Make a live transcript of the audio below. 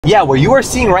Yeah, what you are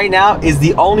seeing right now is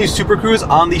the all-new Super Cruise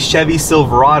on the Chevy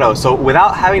Silverado. So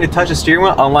without having to touch the steering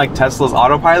wheel, unlike Tesla's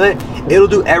Autopilot, it'll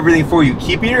do everything for you.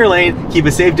 Keep you in your lane, keep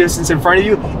a safe distance in front of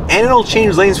you, and it'll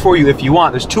change lanes for you if you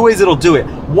want. There's two ways it'll do it.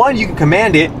 One, you can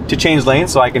command it to change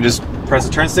lanes, so I can just press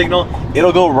the turn signal.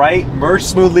 It'll go right, merge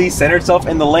smoothly, center itself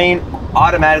in the lane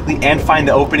automatically, and find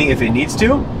the opening if it needs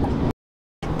to.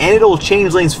 And it'll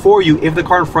change lanes for you if the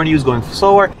car in front of you is going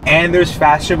slower and there's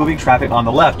faster moving traffic on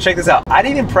the left. Check this out. I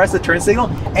didn't even press the turn signal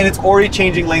and it's already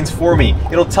changing lanes for me.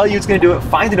 It'll tell you it's going to do it,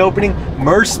 find an opening,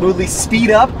 merge smoothly, speed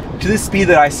up to the speed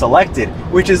that I selected,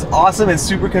 which is awesome and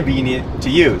super convenient to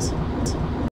use.